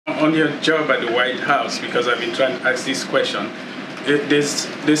on your job at the White House, because I've been trying to ask this question,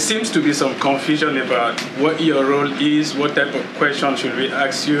 there seems to be some confusion about what your role is, what type of questions should we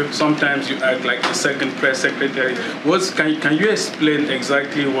ask you. Sometimes you act like the second press secretary. Can you explain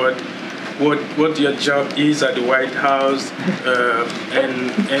exactly what your job is at the White House,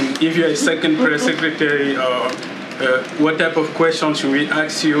 and if you're a second press secretary, what type of questions should we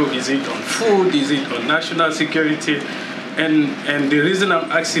ask you? Is it on food? Is it on national security? And the reason I'm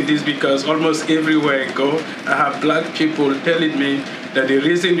asking this because almost everywhere I go, I have black people telling me that the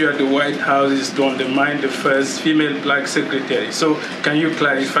reason you're at the White House is to undermine the first female black secretary. So can you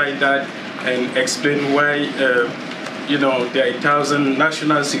clarify that and explain why, there are 1,000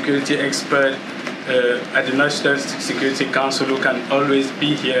 national security experts at the National Security Council who can always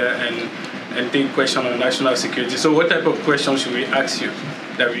be here and take questions on national security. So what type of questions should we ask you?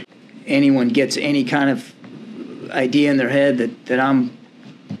 Anyone gets any kind of idea in their head that I'm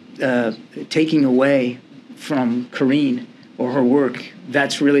taking away from Karine or her work,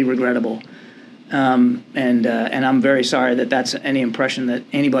 that's really regrettable. And I'm very sorry that that's any impression that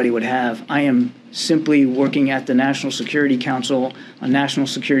anybody would have. I am simply working at the National Security Council on national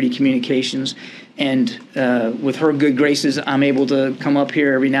security communications, and with her good graces, I'm able to come up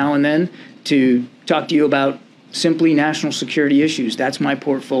here every now and then to talk to you about simply national security issues. That's my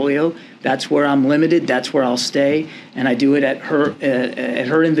portfolio. That's where I'm limited. That's where I'll stay, and I do it at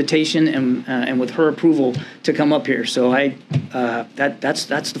her invitation and with her approval to come up here. So that's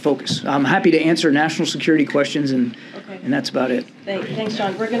the focus. I'm happy to answer national security questions, and that's about it. Thanks,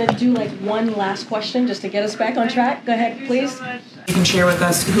 John. We're going to do one last question just to get us back on track. Go ahead, please. You can share with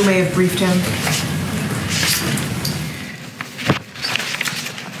us who may have briefed him.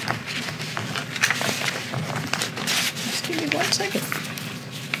 Just give me 1 second.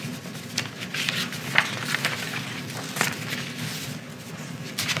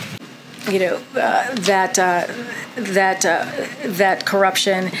 That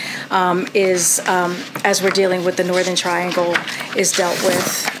corruption is, as we're dealing with the Northern Triangle, is dealt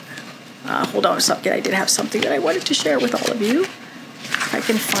with. Hold on a second. I did have something that I wanted to share with all of you. If I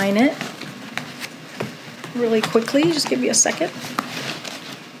can find it really quickly. Just give me a second.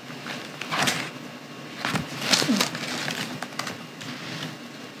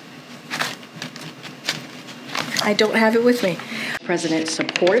 I don't have it with me. President's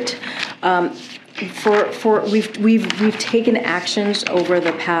support. We've taken actions over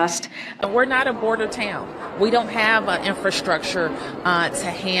the past. We're not a border town. We don't have an infrastructure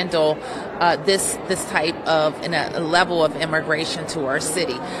to handle this type of a level of immigration to our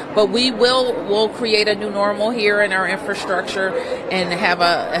city. But we'll create a new normal here in our infrastructure and have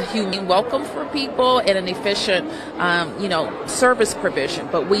a humane welcome for people and an efficient, service provision.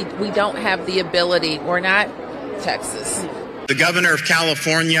 But we don't have the ability. We're not Texas. The governor of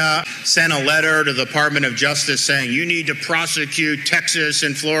California sent a letter to the Department of Justice saying you need to prosecute Texas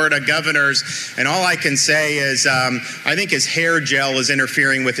and Florida governors. And all I can say is I think his hair gel is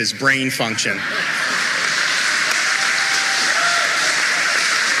interfering with his brain function.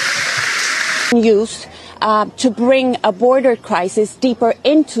 Used to bring a border crisis deeper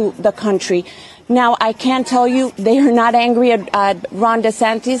into the country. Now, I can tell you they are not angry at Ron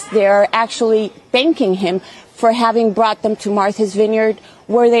DeSantis. They are actually thanking him for having brought them to Martha's Vineyard,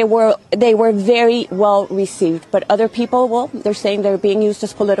 where they were very well received. But other people, well, they're saying they're being used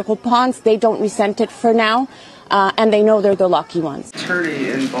as political pawns. They don't resent it for now, and they know they're the lucky ones. Attorney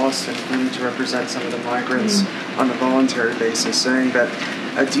in Boston claiming to represent some of the migrants on a voluntary basis, saying that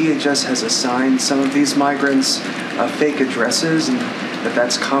DHS has assigned some of these migrants fake addresses, and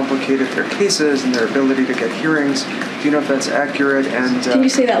that's complicated their cases and their ability to get hearings. Do you know if that's accurate? And can you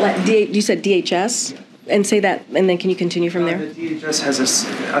say that? You said DHS? And say that, and then can you continue from there? The DHS has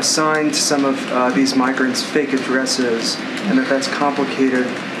assigned some of these migrants fake addresses, and that's complicated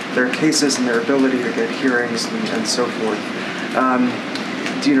their cases and their ability to get hearings and so forth.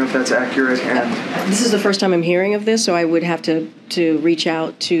 Do you know if that's accurate? And this is the first time I'm hearing of this, so I would have to reach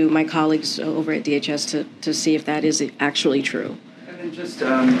out to my colleagues over at DHS to see if that is actually true. And then just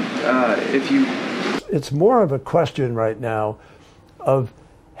if you... It's more of a question right now of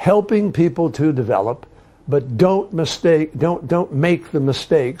helping people to develop, but don't make the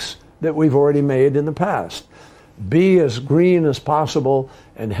mistakes that we've already made in the past. Be as green as possible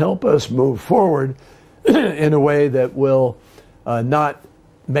and help us move forward in a way that will not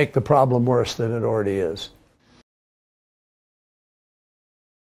make the problem worse than it already is.